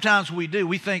think sometimes we do.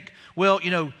 We think, well,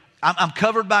 I'm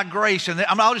covered by grace. And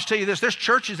I'll just tell you this. There's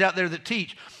churches out there that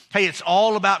teach, hey, it's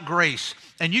all about grace.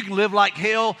 And you can live like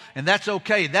hell, and that's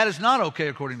okay. That is not okay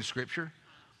according to Scripture.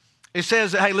 It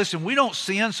says that, hey, listen, we don't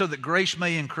sin so that grace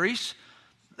may increase.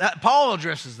 Paul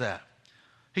addresses that.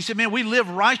 He said, man, we live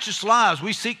righteous lives.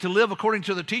 We seek to live according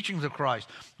to the teachings of Christ.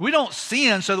 We don't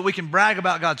sin so that we can brag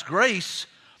about God's grace.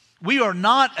 We are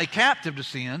not a captive to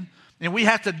sin, and we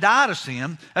have to die to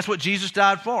sin. That's what Jesus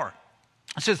died for.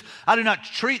 It says, I do not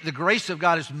treat the grace of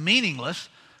God as meaningless,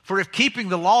 for if keeping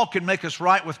the law could make us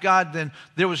right with God, then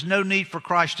there was no need for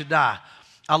Christ to die.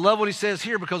 I love what he says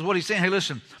here because what he's saying, hey,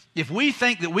 listen, if we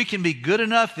think that we can be good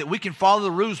enough, that we can follow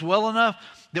the rules well enough,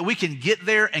 that we can get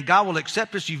there and God will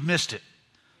accept us, you've missed it.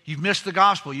 You've missed the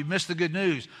gospel. You've missed the good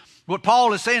news. What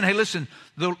Paul is saying, hey, listen,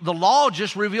 the law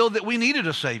just revealed that we needed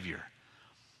a Savior.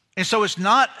 And so it's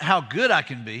not how good I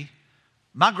can be.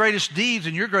 My greatest deeds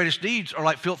and your greatest deeds are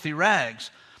like filthy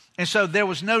rags. And so there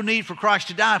was no need for Christ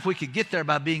to die if we could get there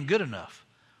by being good enough.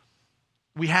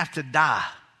 We have to die.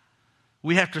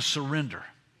 We have to surrender.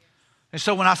 And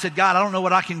so when I said, God, I don't know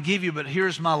what I can give you, but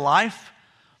here's my life,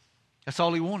 that's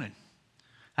all he wanted.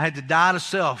 I had to die to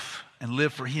self and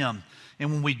live for him.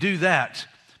 And when we do that,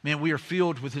 man, we are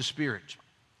filled with his Spirit.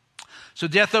 So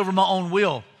death over my own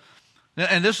will.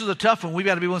 And this is a tough one. We've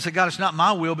got to be willing to say, God, it's not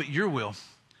my will, but your will.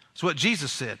 It's what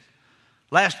Jesus said.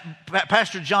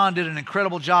 Pastor John did an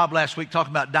incredible job last week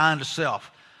talking about dying to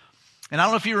self. And I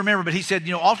don't know if you remember, but he said,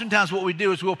 oftentimes what we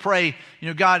do is we'll pray,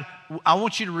 God, I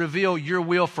want you to reveal your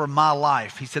will for my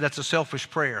life. He said that's a selfish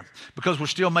prayer because we're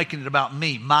still making it about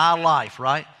me, my life,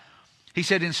 right? He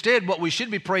said instead what we should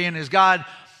be praying is, God,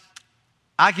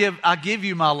 I give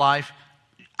you my life.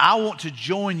 I want to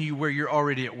join you where you're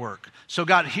already at work. So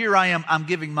God, here I am. I'm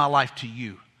giving my life to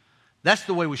you. That's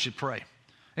the way we should pray.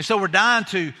 And so we're dying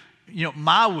to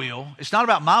my will. It's not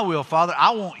about my will, Father.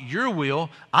 I want your will.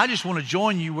 I just want to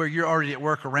join you where you're already at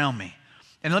work around me.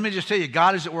 And let me just tell you,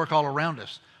 God is at work all around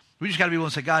us. We just got to be willing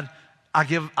to say, God, I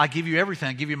give you everything.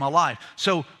 I give you my life.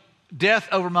 So death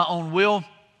over my own will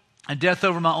and death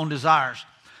over my own desires.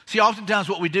 See, oftentimes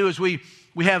what we do is we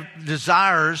have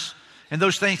desires, and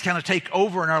those things kind of take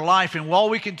over in our life. And all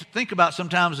we can think about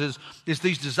sometimes is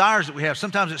these desires that we have.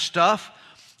 Sometimes it's stuff,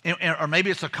 or maybe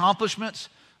it's accomplishments,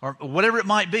 or whatever it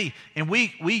might be. And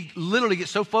we literally get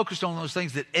so focused on those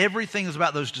things that everything is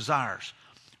about those desires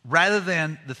rather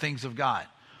than the things of God.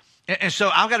 And so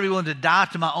I've got to be willing to die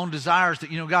to my own desires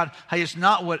that, God, hey, it's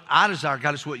not what I desire,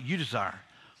 God, it's what you desire.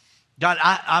 God,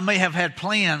 I may have had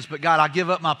plans, but God, I give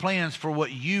up my plans for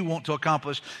what you want to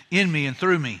accomplish in me and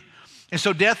through me. And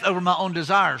so death over my own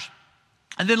desires.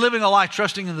 And then living a life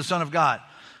trusting in the Son of God.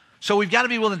 So we've got to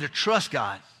be willing to trust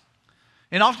God.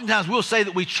 And oftentimes we'll say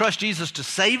that we trust Jesus to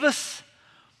save us,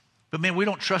 but man, we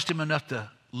don't trust him enough to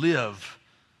live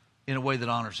in a way that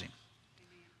honors him.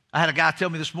 I had a guy tell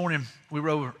me this morning, we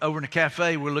were over in a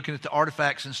cafe, we were looking at the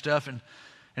artifacts and stuff, and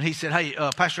he said, hey,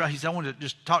 Pastor, he said, I wanted to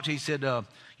just talk to you. He said,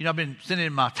 I've been sending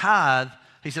in my tithe.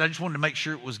 He said, I just wanted to make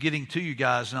sure it was getting to you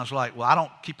guys. And I was like, well, I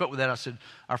don't keep up with that. I said,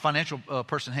 our financial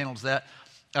person handles that.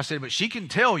 I said, but she can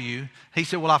tell you. He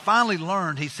said, well, I finally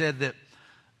learned, he said that,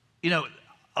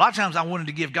 a lot of times I wanted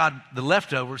to give God the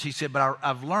leftovers. He said, but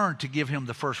I've learned to give him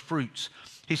the first fruits.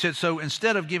 He said, so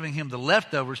instead of giving him the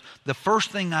leftovers, the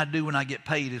first thing I do when I get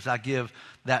paid is I give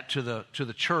that to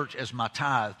the church as my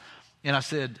tithe. And I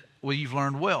said, well, you've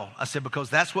learned well. I said,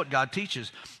 because that's what God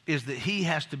teaches, is that he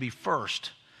has to be first.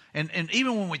 And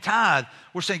even when we tithe,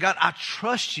 we're saying, God, I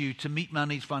trust you to meet my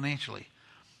needs financially.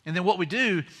 And then what we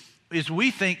do is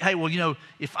we think, hey, well,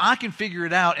 if I can figure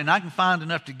it out and I can find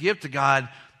enough to give to God,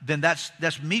 then that's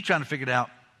me trying to figure it out.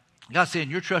 God's saying,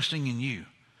 you're trusting in you.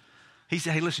 He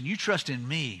said, hey, listen, you trust in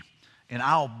me, and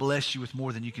I'll bless you with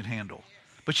more than you can handle.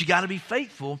 But you got to be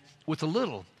faithful with a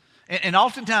little. And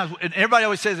oftentimes, and everybody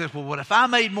always says this, well, what if I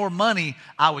made more money,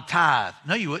 I would tithe?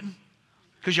 No, you wouldn't,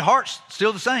 because your heart's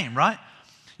still the same, right?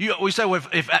 We say, well,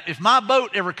 if my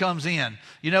boat ever comes in,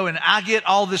 and I get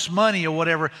all this money or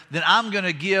whatever, then I'm going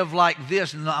to give like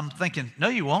this. And I'm thinking, no,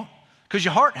 you won't, because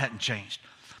your heart hadn't changed.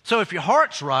 So if your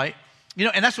heart's right,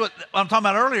 and that's what I'm talking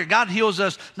about earlier, God heals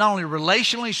us not only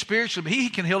relationally, spiritually, but he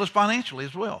can heal us financially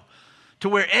as well. To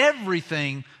where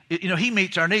everything, he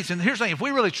meets our needs. And here's the thing, if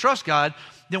we really trust God,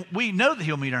 then we know that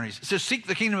he'll meet our needs. It says, seek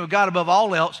the kingdom of God above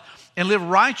all else and live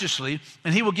righteously,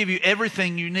 and he will give you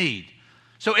everything you need.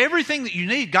 So everything that you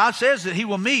need, God says that he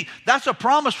will meet. That's a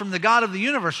promise from the God of the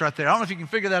universe right there. I don't know if you can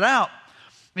figure that out.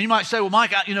 And you might say, well,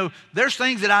 Mike, there's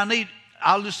things that I need.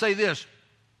 I'll just say this.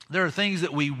 There are things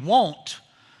that we want,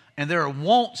 and there are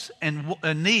wants and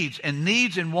needs, and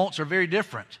needs and wants are very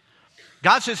different.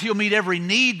 God says he'll meet every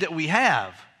need that we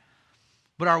have,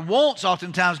 but our wants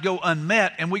oftentimes go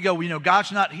unmet, and we go,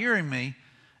 God's not hearing me,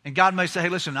 and God may say, hey,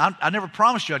 listen, I never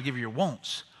promised you I'd give you your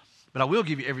wants, but I will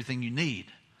give you everything you need.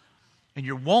 And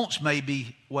your wants may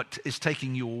be what is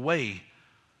taking you away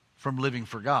from living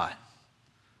for God,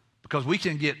 because we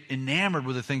can get enamored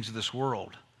with the things of this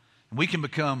world. We can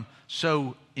become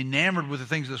so enamored with the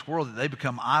things of this world that they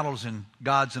become idols and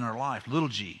gods in our life, little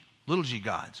g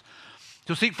gods.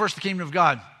 So seek first the kingdom of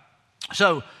God.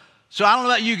 So I don't know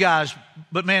about you guys,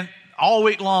 but man, all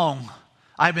week long,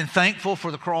 I've been thankful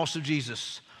for the cross of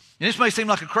Jesus. And this may seem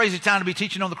like a crazy time to be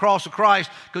teaching on the cross of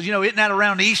Christ, because, isn't that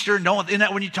around Easter? And isn't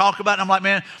that when you talk about it? And I'm like,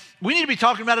 man, we need to be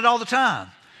talking about it all the time.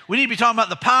 We need to be talking about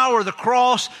the power of the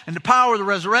cross and the power of the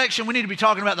resurrection. We need to be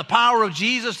talking about the power of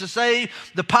Jesus to save,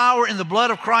 the power in the blood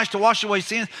of Christ to wash away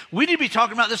sins. We need to be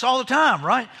talking about this all the time,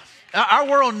 right? Our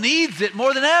world needs it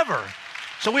more than ever.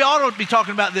 So we ought to be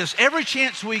talking about this every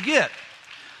chance we get.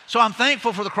 So I'm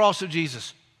thankful for the cross of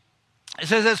Jesus. It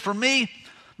says, as for me,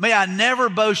 may I never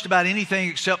boast about anything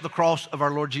except the cross of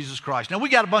our Lord Jesus Christ. Now, we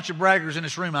got a bunch of braggers in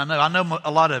this room, I know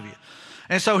a lot of you.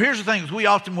 And so here's the thing, we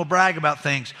often will brag about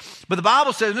things. But the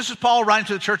Bible says, and this is Paul writing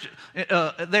to the church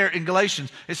there in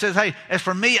Galatians, it says, hey, as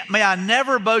for me, may I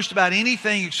never boast about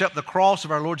anything except the cross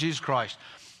of our Lord Jesus Christ.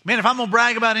 Man, if I'm going to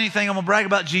brag about anything, I'm going to brag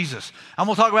about Jesus. I'm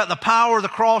going to talk about the power of the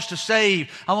cross to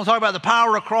save. I'm going to talk about the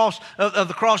power of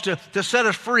the cross to set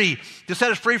us free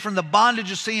from the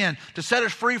bondage of sin, to set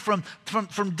us free from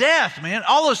death, man.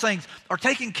 All those things are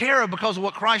taken care of because of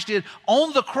what Christ did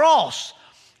on the cross.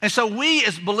 And so we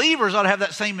as believers ought to have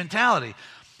that same mentality.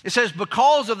 It says,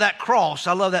 because of that cross,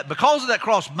 I love that, because of that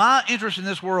cross, my interest in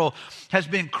this world has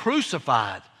been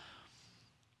crucified.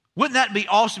 Wouldn't that be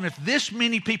awesome if this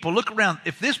many people, look around,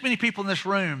 if this many people in this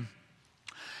room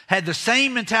had the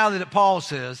same mentality that Paul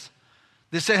says,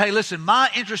 They say, hey, listen, my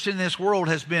interest in this world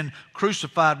has been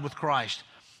crucified with Christ.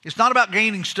 It's not about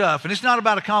gaining stuff, and it's not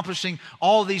about accomplishing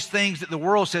all these things that the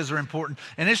world says are important,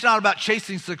 and it's not about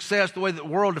chasing success the way that the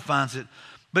world defines it,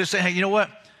 but it's saying, hey, you know what?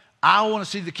 I want to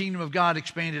see the kingdom of God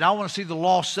expanded. I want to see the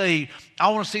lost saved. I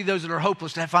want to see those that are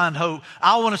hopeless to find hope.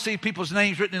 I want to see people's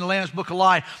names written in the Lamb's Book of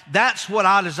Life. That's what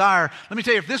I desire. Let me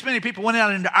tell you, if this many people went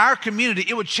out into our community,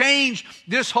 it would change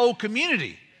this whole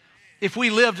community if we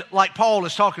lived like Paul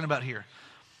is talking about here.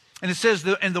 And it says,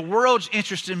 and the world's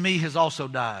interest in me has also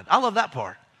died. I love that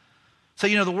part. So,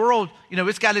 the world,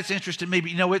 it's got its interest in me,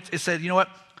 but it said, you know what?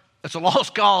 It's a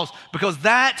lost cause because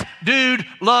that dude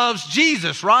loves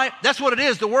Jesus, right? That's what it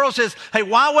is. The world says, hey,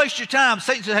 why waste your time?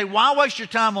 Satan says, hey, why waste your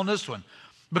time on this one?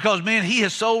 Because, man, he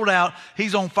has sold out.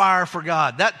 He's on fire for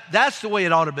God. That's the way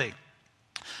it ought to be.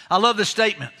 I love this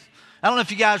statement. I don't know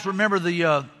if you guys remember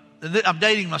I'm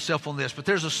dating myself on this, but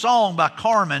there's a song by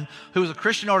Carmen, who was a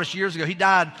Christian artist years ago. He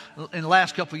died in the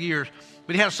last couple of years,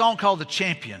 but he had a song called The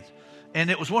Champion. And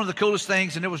it was one of the coolest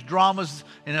things, and there was dramas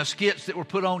and skits that were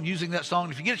put on using that song.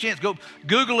 If you get a chance, go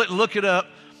Google it and look it up,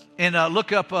 and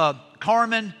look up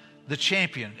Carmen, the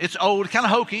Champion. It's old, kind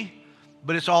of hokey,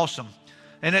 but it's awesome.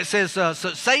 And it says, so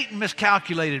Satan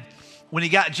miscalculated when he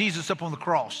got Jesus up on the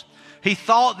cross. He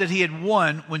thought that he had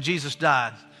won when Jesus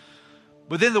died.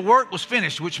 But then the work was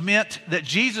finished, which meant that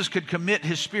Jesus could commit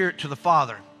his spirit to the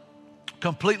Father,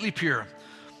 completely pure.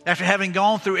 After having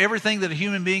gone through everything that a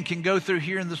human being can go through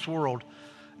here in this world,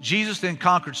 Jesus then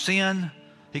conquered sin,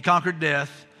 he conquered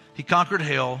death, he conquered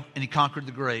hell, and he conquered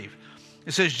the grave.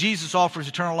 It says Jesus offers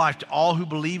eternal life to all who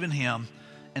believe in him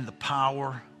and the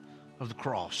power of the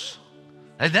cross.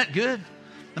 Isn't that good?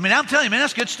 I mean, I'm telling you, man,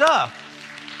 that's good stuff.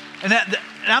 And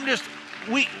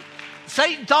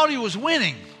Satan thought he was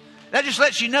winning. That just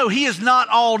lets you know he is not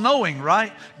all-knowing,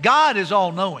 right? God is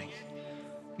all-knowing.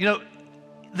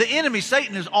 The enemy,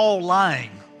 Satan, is all lying.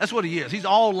 That's what he is. He's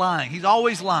all lying. He's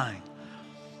always lying.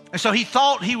 And so he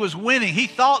thought he was winning. He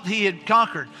thought he had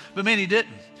conquered, but man, he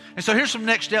didn't. And so here's some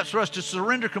next steps for us to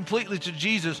surrender completely to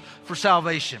Jesus for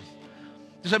salvation.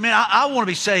 You say, man, I want to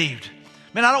be saved.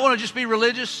 Man, I don't want to just be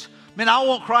religious. Man, I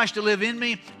want Christ to live in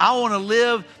me. I want to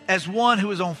live as one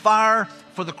who is on fire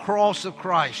for the cross of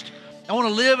Christ. I want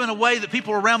to live in a way that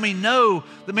people around me know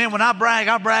that, man, when I brag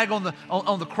on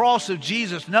the cross of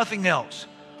Jesus, nothing else.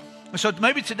 And so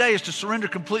maybe today is to surrender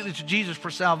completely to Jesus for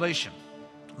salvation.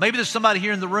 Maybe there's somebody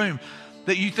here in the room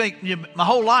that you think, my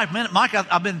whole life, man, Mike,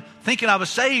 I've been thinking I was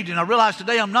saved and I realized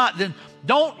today I'm not. Then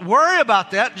don't worry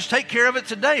about that. Just take care of it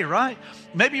today, right?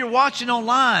 Maybe you're watching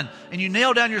online and you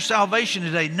nail down your salvation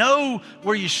today. Know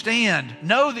where you stand.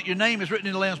 Know that your name is written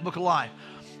in the Lamb's Book of Life.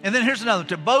 And then here's another,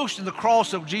 to boast in the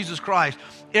cross of Jesus Christ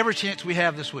every chance we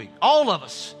have this week. All of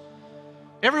us,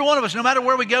 every one of us, no matter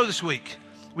where we go this week,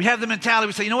 we have the mentality,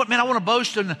 we say, you know what, man, I want to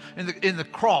boast in the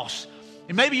cross.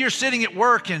 And maybe you're sitting at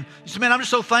work and you say, man, I'm just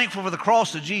so thankful for the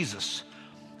cross of Jesus.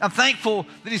 I'm thankful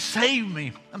that he saved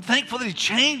me. I'm thankful that he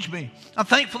changed me. I'm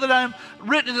thankful that I'm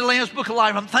written in the Lamb's Book of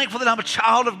Life. I'm thankful that I'm a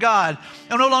child of God.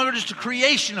 I'm no longer just a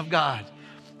creation of God.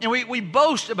 And we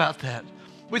boast about that.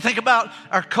 We think about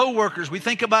our coworkers. We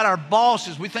think about our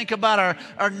bosses. We think about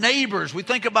our neighbors. We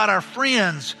think about our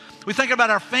friends. We think about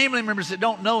our family members that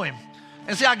don't know him.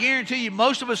 And see, I guarantee you,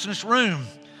 most of us in this room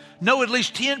know at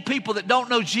least 10 people that don't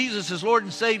know Jesus as Lord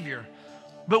and Savior.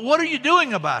 But what are you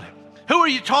doing about it? Who are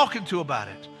you talking to about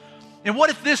it? And what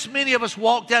if this many of us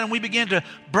walked out and we began to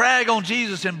brag on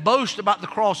Jesus and boast about the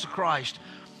cross of Christ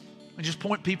and just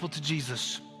point people to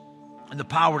Jesus and the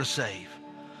power to save?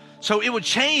 So it would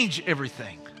change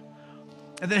everything.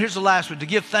 And then here's the last one, to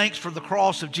give thanks for the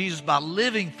cross of Jesus by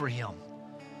living for him.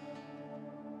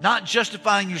 Not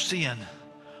justifying your sin,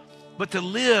 but to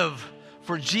live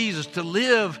for Jesus, to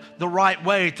live the right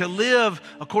way, to live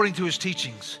according to his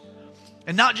teachings.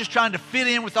 And not just trying to fit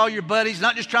in with all your buddies,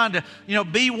 not just trying to,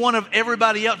 be one of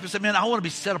everybody else, but say, man, I want to be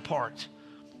set apart.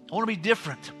 I want to be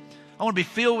different. I want to be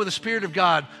filled with the Spirit of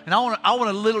God. And I want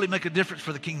to literally make a difference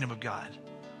for the kingdom of God.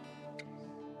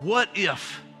 What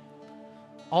if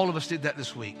all of us did that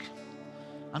this week?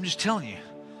 I'm just telling you,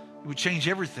 it would change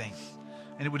everything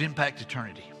and it would impact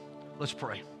eternity. Let's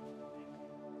pray.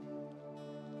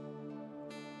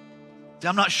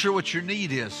 I'm not sure what your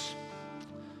need is,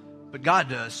 but God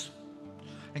does.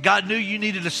 And God knew you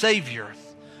needed a Savior.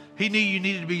 He knew you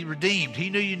needed to be redeemed. He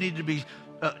knew you needed to be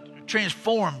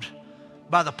transformed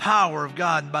by the power of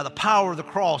God, and by the power of the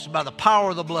cross, and by the power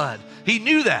of the blood. He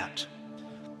knew that.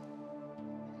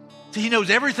 See, he knows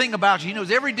everything about you. He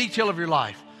knows every detail of your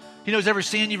life. He knows every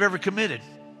sin you've ever committed.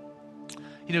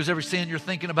 He knows every sin you're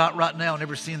thinking about right now and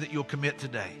every sin that you'll commit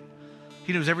today.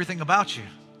 He knows everything about you.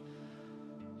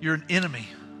 You're an enemy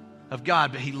of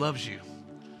God, but he loves you.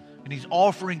 And he's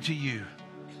offering to you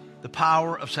the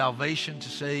power of salvation to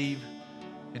save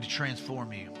and to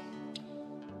transform you.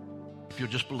 If you'll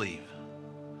just believe.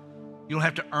 You don't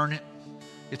have to earn it.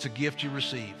 It's a gift you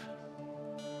receive.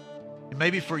 And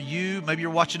maybe for you, maybe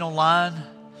you're watching online,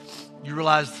 you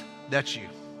realize that's you.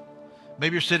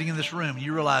 Maybe you're sitting in this room,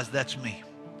 you realize that's me.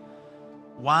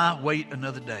 Why wait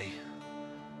another day?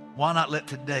 Why not let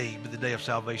today be the day of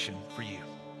salvation for you?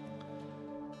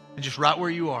 And just right where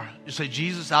you are, just say,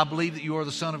 Jesus, I believe that you are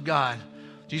the Son of God.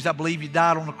 Jesus, I believe you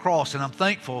died on the cross, and I'm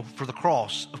thankful for the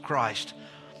cross of Christ.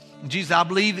 And Jesus, I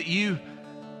believe that you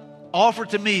offer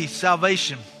to me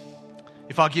salvation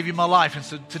if I'll give you my life. And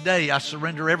so today I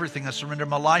surrender everything. I surrender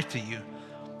my life to you.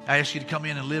 I ask you to come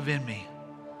in and live in me.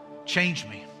 Change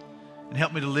me and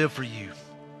help me to live for you.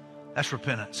 That's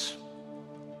repentance.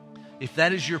 If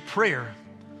that is your prayer,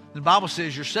 the Bible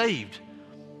says you're saved.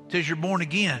 It says you're born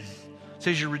again. It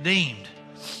says you're redeemed.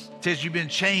 It says you've been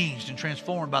changed and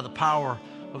transformed by the power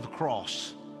of the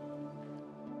cross.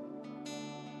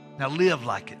 Now live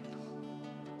like it.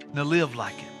 Now live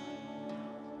like it.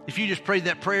 If you just prayed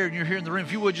that prayer and you're here in the room,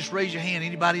 if you would just raise your hand.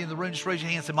 Anybody in the room, just raise your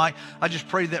hand and say, Mike, I just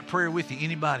prayed that prayer with you.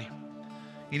 Anybody?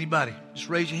 Anybody? Just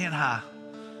raise your hand high.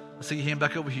 I see your hand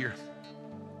back over here.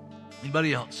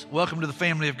 Anybody else? Welcome to the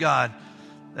family of God.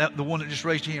 The one that just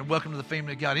raised your hand, welcome to the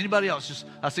family of God. Anybody else?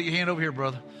 I see your hand over here,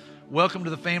 brother. Welcome to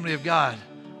the family of God.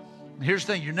 And here's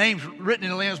the thing, your name's written in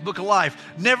the Lamb's Book of Life,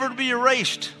 never to be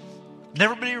erased.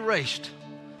 Never to be erased.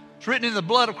 It's written in the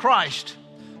blood of Christ,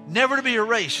 never to be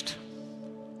erased.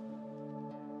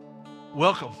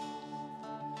 Welcome.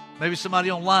 Maybe somebody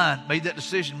online made that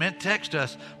decision. Man, text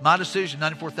us. My decision,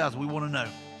 94,000. We want to know.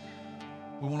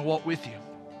 We want to walk with you.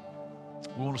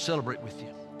 We want to celebrate with you.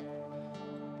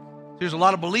 There's a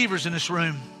lot of believers in this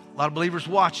room, a lot of believers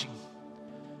watching.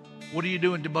 What are you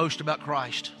doing to boast about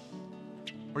Christ?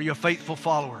 Are you a faithful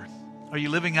follower? Are you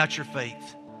living out your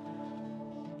faith?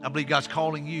 I believe God's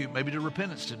calling you maybe to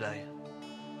repentance today.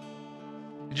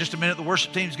 In just a minute, the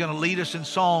worship team is going to lead us in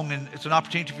song, and it's an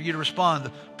opportunity for you to respond.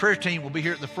 The prayer team will be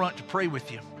here at the front to pray with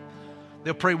you.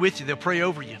 They'll pray with you. They'll pray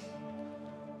over you.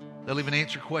 They'll even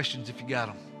answer questions if you got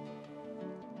them.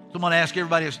 So I'm going to ask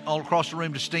everybody all across the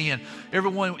room to stand.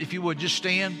 Everyone, if you would, just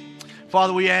stand.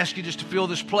 Father, we ask you just to fill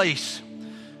this place.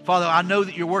 Father, I know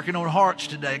that you're working on hearts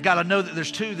today. God, I know that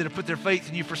there's two that have put their faith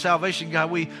in you for salvation.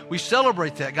 God, we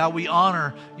celebrate that. God, we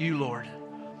honor you, Lord.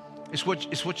 It's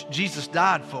what Jesus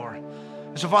died for.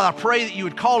 And so, Father, I pray that you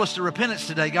would call us to repentance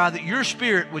today, God, that your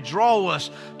Spirit would draw us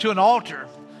to an altar.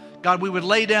 God, we would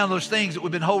lay down those things that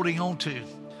we've been holding on to.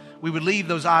 We would leave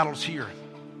those idols here.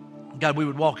 God, we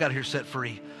would walk out of here set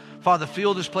free. Father,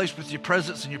 fill this place with your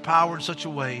presence and your power in such a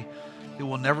way it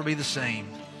will never be the same.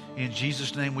 In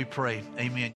Jesus' name we pray.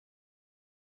 Amen.